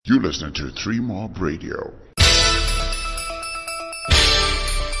You listen to Three Mob Radio.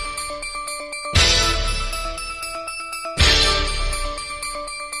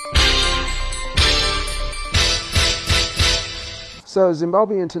 So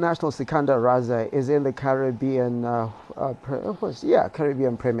Zimbabwe international Sikandar Raza is in the Caribbean,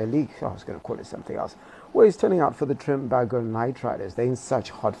 Caribbean Premier League. I was going to call it something else. Where he's turning out for the Trinbago Knight Riders. They're in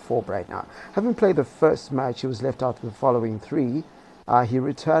such hot form right now. Having played the first match, he was left out of the following three. He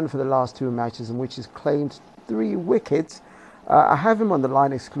returned for the last two matches in which he's claimed 3 wickets. I have him on the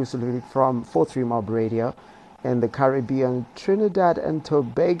line exclusively from 4-3 Mob Radio in the Caribbean, Trinidad and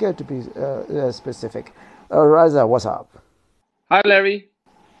Tobago to be specific. Raza, what's up? Hi, Larry.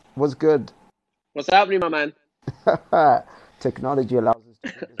 What's good? What's happening, my man? Technology allows us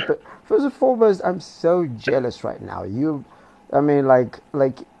to do this. But first and foremost, I'm so jealous right now.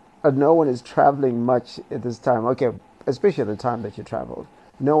 No one is traveling much at this time. Okay, especially at the time that you traveled.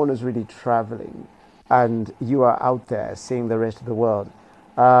 No one is really traveling. And you are out there seeing the rest of the world.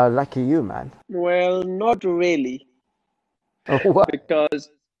 Lucky you, man. Well, not really. Why? Because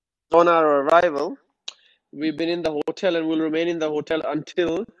on our arrival, we've been in the hotel and will remain in the hotel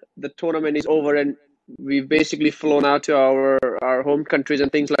until the tournament is over, and we've basically flown out to our home countries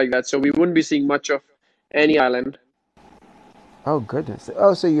and things like that. So we wouldn't be seeing much of any island. Oh, goodness.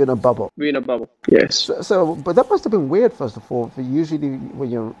 Oh, so you're in a bubble. We're in a bubble. Yes. But that must have been weird, first of all. For usually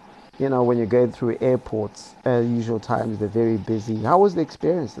when you're going through airports, usual times, they're very busy. How was the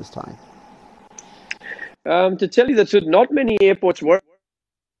experience this time? To tell you the truth, not many airports were.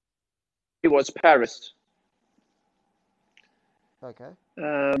 It was Paris. Okay.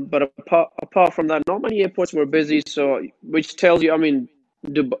 But apart from that, not many airports were busy. So, which tells you, I mean,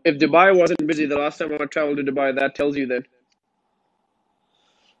 if Dubai wasn't busy the last time I traveled to Dubai, that tells you then.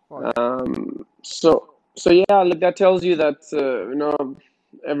 So yeah, look, that tells you that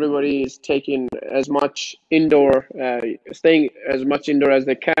everybody is taking as much indoor, staying as much indoor as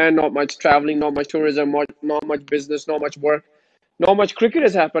they can. Not much traveling, not much tourism, not much business, not much work, not much cricket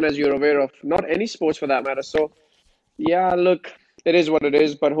has happened, as you're aware of. Not any sports for that matter. So yeah, look, it is what it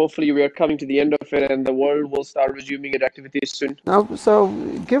is. But hopefully, we are coming to the end of it, and the world will start resuming its activities soon. Now, so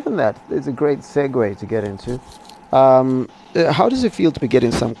given that, it's a great segue to get into. How does it feel to be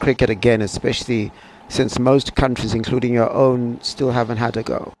getting some cricket again, especially since most countries, including your own, still haven't had a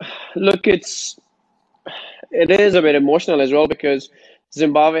go? Look, it is a bit emotional as well because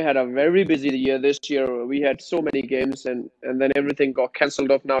Zimbabwe had a very busy year this year. We had so many games, and then everything got cancelled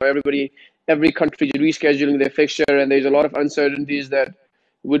off. Now every country is rescheduling their fixture, and there's a lot of uncertainties that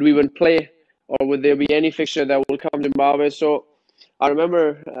would we even play, or would there be any fixture that will come to Zimbabwe. So I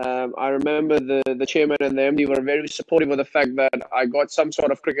remember the chairman and the MD were very supportive of the fact that I got some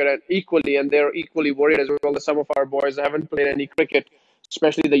sort of cricket, and they're equally worried as well that some of our boys haven't played any cricket,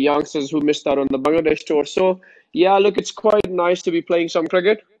 especially the youngsters who missed out on the Bangladesh tour. So yeah, look, it's quite nice to be playing some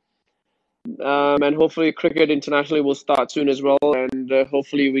cricket, and hopefully cricket internationally will start soon as well, and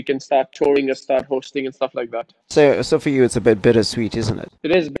hopefully we can start touring and start hosting and stuff like that. So for you, it's a bit bittersweet, isn't it?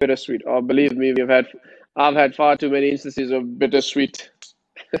 It is bittersweet. Oh, believe me, I've had far too many instances of bittersweet.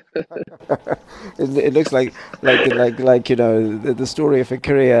 It looks like the story of a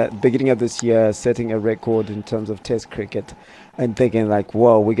career beginning of this year, setting a record in terms of Test cricket, and thinking like,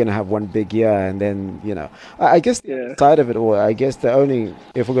 whoa, we're gonna have one big year, and then I guess the other side of it all, I guess the only,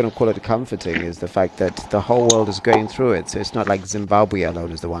 if we're gonna call it comforting, is the fact that the whole world is going through it. So it's not like Zimbabwe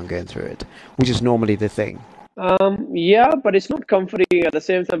alone is the one going through it, which is normally the thing. Yeah, but it's not comforting at the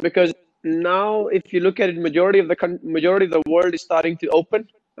same time because now, if you look at it, majority of the world is starting to open.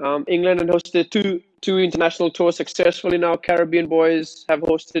 England had hosted two international tours successfully. Now Caribbean boys have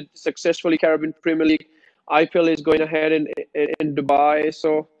hosted successfully Caribbean Premier League. IPL is going ahead in Dubai.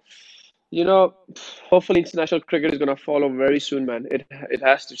 So hopefully international cricket is going to follow very soon, man. It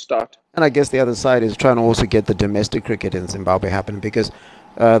has to start. And I guess the other side is trying to also get the domestic cricket in Zimbabwe happening because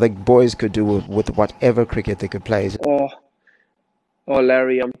the boys could do with whatever cricket they could play. Oh,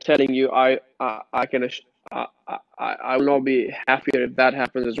 Larry, I'm telling you, I will not be happier if that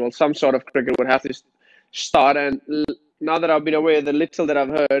happens as well. Some sort of cricket would have to start, and now that I've been away, the little that I've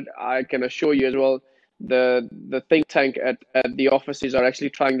heard, I can assure you as well, the think tank at the offices are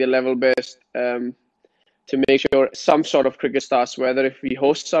actually trying their level best to make sure some sort of cricket starts, whether if we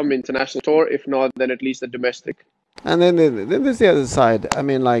host some international tour, if not, then at least the domestic. And then there's the other side. I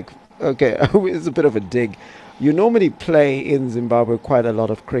mean, like, okay, it's a bit of a dig. You normally play in Zimbabwe quite a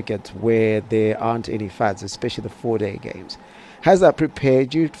lot of cricket where there aren't any fans, especially the 4-day games. Has that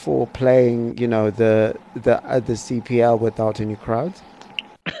prepared you for playing, the CPL without any crowds?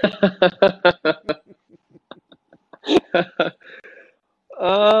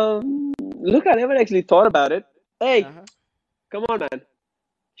 Look, I never actually thought about it. Hey, Uh-huh. come on, man.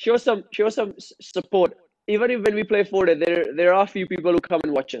 Show some support. Even if when we play Fortnite, there are a few people who come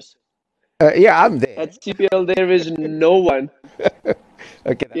and watch us. Yeah, I'm there. At CPL, there is no one.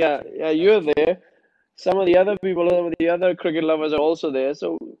 Okay, that's Yeah, true. yeah, That's you're true. there. Some of the other people, some of the other cricket lovers are also there.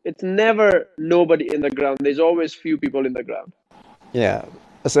 So it's never nobody in the ground. There's always few people in the ground. Yeah.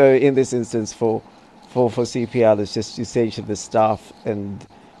 So in this instance, for CPL, it's just essentially the staff and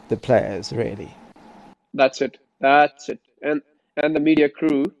the players, really. That's it. That's it. And the media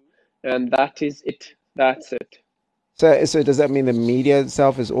crew, and that is it. That's it. So does that mean the media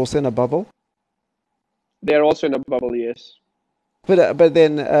itself is also in a bubble? They're also in a bubble, yes. But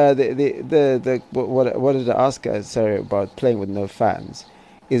then what did I ask guys? Sorry, about playing with no fans.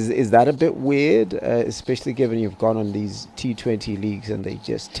 Is that a bit weird, especially given you've gone on these T20 leagues and they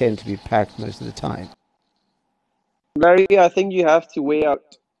just tend to be packed most of the time? Larry, I think you have to weigh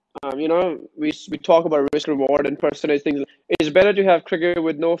out. We talk about risk reward and percentage things. It's better to have cricket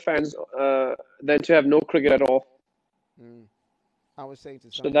with no fans than to have no cricket at all. Mm. I was saying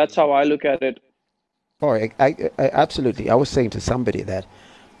to So that's somebody. how I look at it. Sorry, absolutely. I was saying to somebody that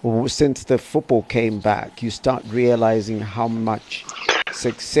since the football came back, you start realizing how much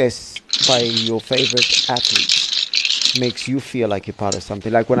success by your favorite athletes makes you feel like you're part of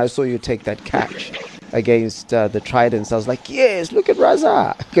something. Like when I saw you take that catch against the Tridents, I was like, yes, look at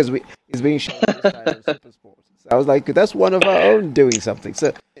Raza, because it's being shown this side on Super Sports. So I was like, that's one of our own doing something.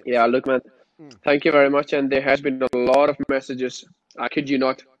 Yeah, look, man. Mm, Thank you very much. And there has been a lot of messages. I kid you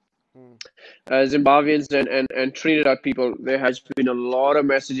not. mm, Zimbabweans and Trinidad people, there has been a lot of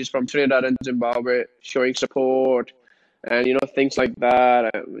messages from Trinidad and Zimbabwe showing support and things like that.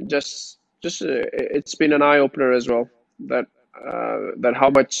 It's been an eye opener as well that that how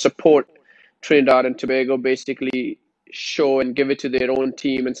much support Trinidad and Tobago basically show and give it to their own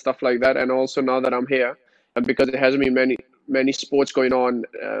team and stuff like that. And also now that I'm here, and because there hasn't been many sports going on,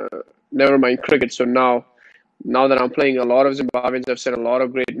 never mind cricket. So now that I'm playing, a lot of Zimbabweans have sent a lot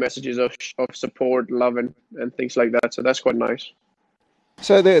of great messages of support, love, and things like that. So that's quite nice.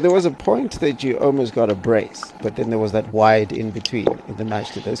 So there was a point that you almost got a brace, but then there was that wide in between in the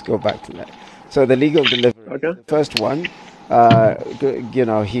match. Let's go back to that. So the legal deliveries, Okay. the first one,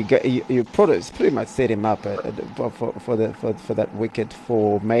 you pretty much set him up for that wicket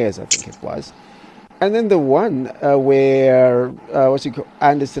for Mayers, I think it was. And then the one where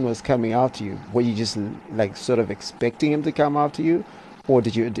Anderson was coming after you, were you just like sort of expecting him to come after you, or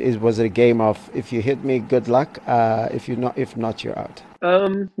was it a game of if you hit me, good luck. If not, you're out.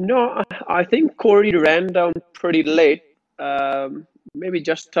 No, I think Corey ran down pretty late. Maybe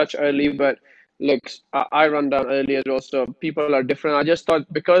just touch early, but look, I run down early as well. So people are different. I just thought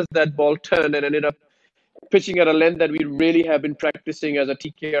because that ball turned and ended up pitching at a length that we really have been practicing as a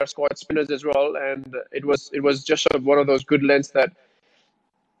TKR squad spinners as well, and it was just one of those good lengths that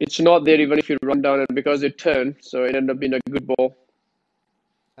it's not there even if you run down, and because it turned, so it ended up being a good ball.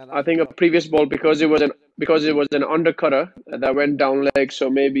 And I I think a dropped. previous ball because it was an undercutter that went down leg, so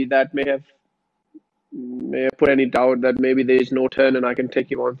maybe that may have put any doubt that maybe there is no turn and I can take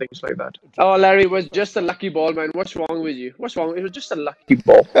you on things like that. Oh, Larry, it was Just just a lucky ball, man. What's wrong with you? What's wrong? It was just a lucky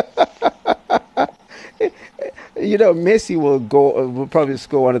ball. Messi will probably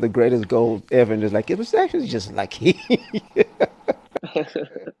score one of the greatest goals ever, and it's like it was actually just lucky.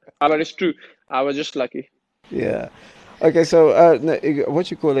 But it's true. I was just lucky. Yeah. Okay, so no,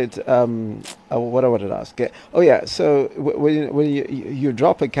 what you call it? What I wanted to ask. Oh yeah, so when you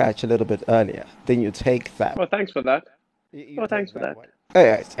drop a catch a little bit earlier, then you take that. Oh, thanks for that. You Oh, thanks take for that that. one. Oh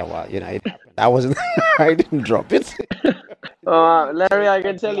yeah, well, it happened. I wasn't. I didn't drop it. Larry, Take I a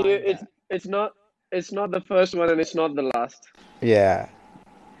can tell you, it's blinder. it's not it's not the first one and it's not the last. Yeah,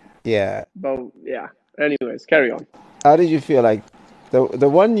 yeah. But yeah. Anyways, carry on. How did you feel like the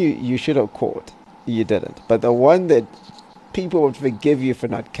one you should have caught, you didn't, but the one that people would forgive you for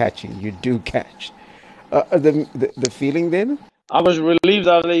not catching, you do catch. The feeling then? I was relieved.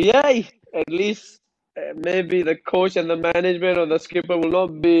 I was like, yay! At least maybe the coach and the management or the skipper will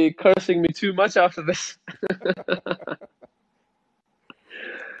not be cursing me too much after this.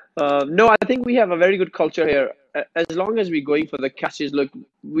 No, I think we have a very good culture here. As long as we're going for the catches, look,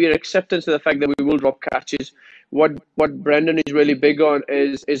 we're acceptance to the fact that we will drop catches. What Brandon is really big on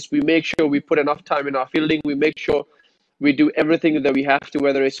is we make sure we put enough time in our fielding. We make sure we do everything that we have to,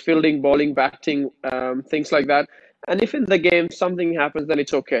 whether it's fielding, bowling, batting, things like that. And if in the game something happens, then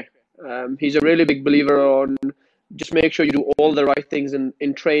it's okay. He's a really big believer on just make sure you do all the right things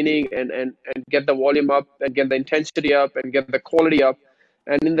in training and get the volume up and get the intensity up and get the quality up.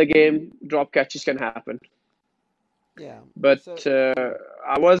 And in the game, drop catches can happen. Yeah. But So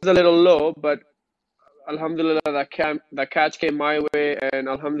I was a little low, but Alhamdulillah, that catch came my way, and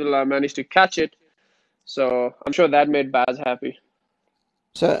Alhamdulillah, I managed to catch it. So I'm sure that made Baz happy.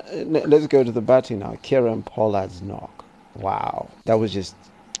 let's go to the batting now. Kieran Pollard's knock. Wow, that was just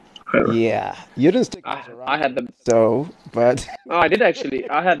yeah. You didn't stick much I around had him, the so but oh, I did actually.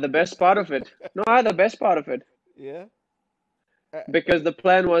 I had the best part of it. No, I had the best part of it yeah. because the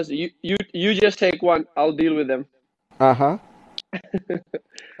plan was you just take one, I'll deal with them, Uh-huh.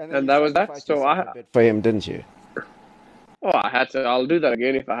 And then and you that was that. sacrificed So yourself a bit for him, didn't you? I had to. I'll do that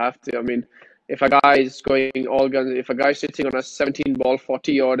again if I have to. I mean, if a guy is going all guns, if a guy's sitting on a 17 ball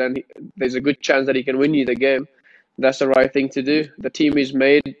 40 yard, and there's a good chance that he can win you the game, that's the right thing to do. The team is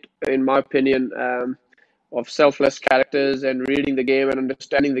made, in my opinion, of selfless characters and reading the game and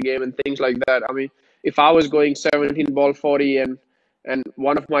understanding the game and things like that. I mean, if I was going 17 ball 40 and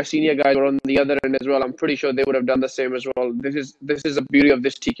one of my senior guys were on the other end as well, I'm pretty sure they would have done the same as well. This is the beauty of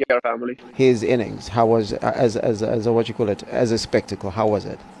this TKR family. His innings, how was as a what you call it, as a spectacle, how was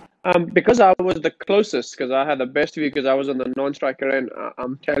it? Because I was the closest, because I had the best view, because I was on the non-striker end.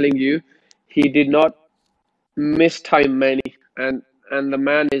 I'm telling you, he did not miss time many, and the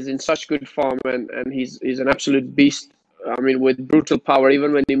man is in such good form, and he's an absolute beast. I mean, with brutal power.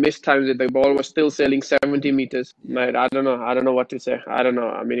 Even when he missed times, the ball was still sailing 70 meters. Yeah. Mate, I don't know. I don't know what to say. I don't know.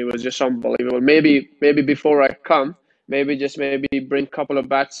 I mean, it was just unbelievable. Maybe before I come, maybe bring a couple of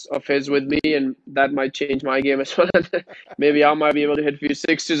bats of his with me, and that might change my game as well. Maybe I might be able to hit a few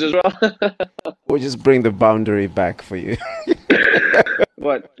sixes as well. Or just bring the boundary back for you.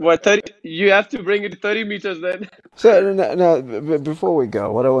 What 30? You have to bring it to 30 meters then. So now, before we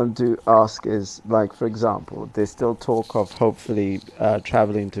go, what I want to ask is, like, for example, there's still talk of hopefully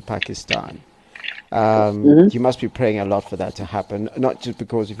traveling to Pakistan. You must be praying a lot for that to happen, not just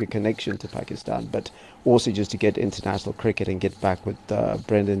because of your connection to Pakistan, but also just to get international cricket and get back with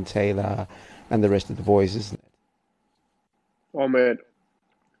Brendan Taylor and the rest of the boys, isn't it? Oh man,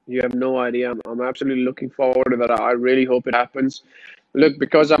 you have no idea. I'm absolutely looking forward to that. I really hope it happens. Look,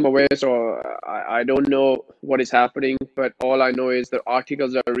 because I'm away, so I don't know what is happening, but all I know is the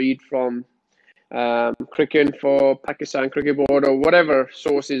articles I read from Cricket for Pakistan Cricket Board or whatever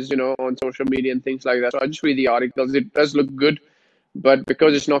sources, on social media and things like that. So I just read the articles. It does look good, but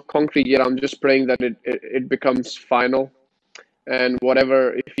because it's not concrete yet, I'm just praying that it becomes final. And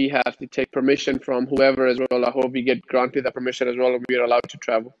whatever, if we have to take permission from whoever as well, I hope we get granted that permission as well and we are allowed to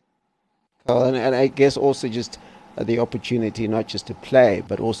travel. Well, and I guess also just the opportunity not just to play,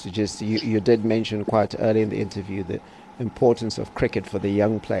 but also just you did mention quite early in the interview the importance of cricket for the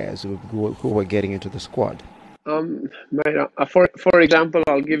young players who were getting into the squad. For example,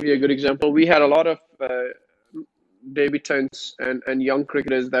 I'll give you a good example. We had a lot of debutants and young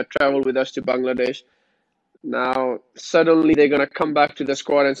cricketers that travel with us to Bangladesh. Now suddenly they're gonna come back to the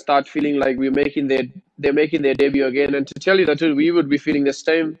squad and start feeling like they're making their debut again. And to tell you the truth, we would be feeling the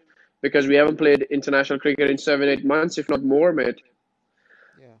same because we haven't played international cricket in 7, 8 months, if not more, mate.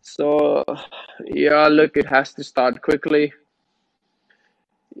 Yeah. So yeah, look, it has to start quickly.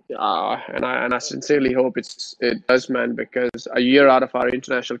 And I sincerely hope it does, man, because a year out of our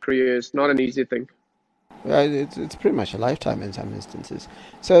international career is not an easy thing. It's pretty much a lifetime in some instances.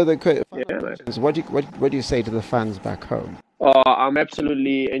 So the final Yeah, man. question is, what do you say to the fans back home? I'm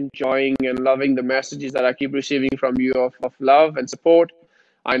absolutely enjoying and loving the messages that I keep receiving from you of love and support.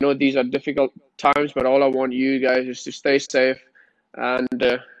 I know these are difficult times, but all I want you guys is to stay safe and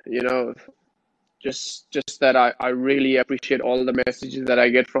you know just that I really appreciate all the messages that I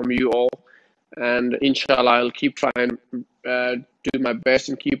get from you all, and inshallah I'll keep trying do my best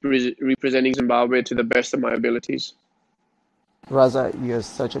and keep representing Zimbabwe to the best of my abilities. Raza, you're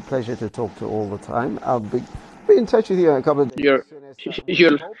such a pleasure to talk to all the time. I'll be in touch with you in a couple of days You're as soon as we're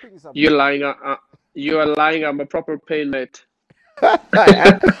you're hoping you're something. lying. You are lying. I'm a proper pain, mate.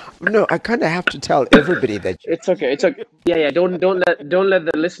 No, I kind of have to tell everybody that It's okay. It's okay. Yeah, yeah. Don't let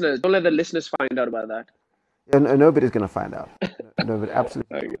the listeners find out about that. nobody's going to find out. Nobody,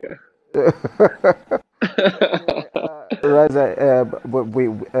 absolutely Okay. nobody. Anyway,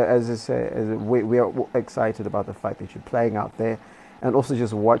 Raza, as I say, we are excited about the fact that you're playing out there, and also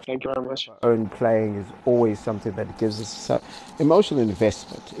just watching Thank you very much. our own playing is always something that gives us emotional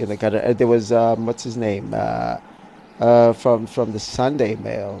investment in the kind of, there was what's his name from the Sunday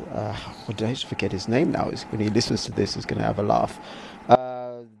Mail. What did I just forget his name now? Is when he listens to this, he's going to have a laugh.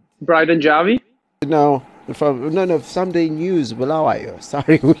 Uh, Bryden Javi. no, from no Sunday News. Bulawayo.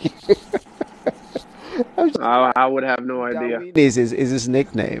 Sorry, I'm just I would have no idea. Darwin is his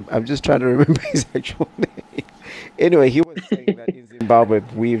nickname. I'm just trying to remember his actual name. Anyway, he was saying that in Zimbabwe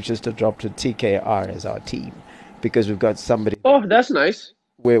we've just adopted TKR as our team, because we've got somebody Oh, that's nice.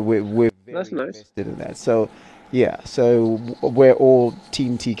 we're That's very nice. invested in that. So yeah, so we're all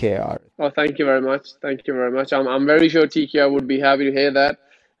Team TKR. Oh, thank you very much. Thank you very much. I'm very sure TKR would be happy to hear that.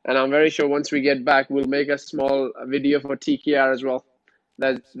 And I'm very sure once we get back, we'll make a small video for TKR as well.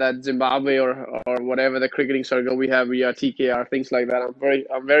 That Zimbabwe or whatever the cricketing circle we have, we are TKR, things like that.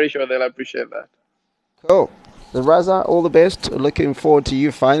 I'm very sure they'll appreciate that. Cool. The Raza, all the best. Looking forward to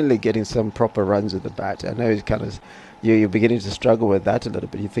you finally getting some proper runs with the bat. I know it's kind of you're beginning to struggle with that a little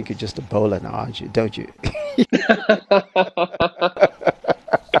bit. You think you're just a bowler now, aren't you? Don't you?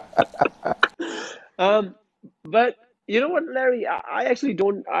 Um, but you know what, Larry? I actually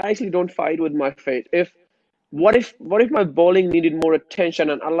don't fight with my fate. What if my bowling needed more attention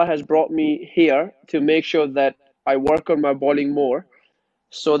and Allah has brought me here to make sure that I work on my bowling more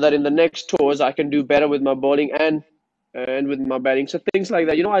so that in the next tours I can do better with my bowling and with my batting. So things like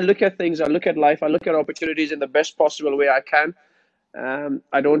that. I look at things, I look at life, I look at opportunities in the best possible way I can.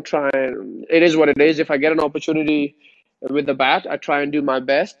 I don't try and it is what it is. If I get an opportunity with the bat, I try and do my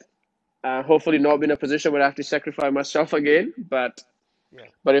best. Hopefully not be in a position where I have to sacrifice myself again, but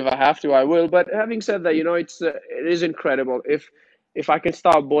if I have to, I will. But having said that, it is incredible. If I can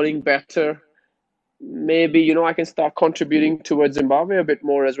start bowling better, maybe I can start contributing towards Zimbabwe a bit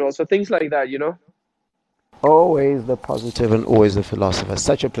more as well. So things like that. Always the positive and always the philosopher.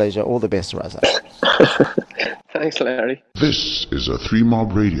 Such a pleasure. All the best, Raza. Thanks, Larry. This is a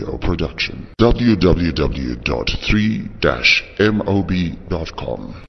 3Mob Radio production. www.3-mob.com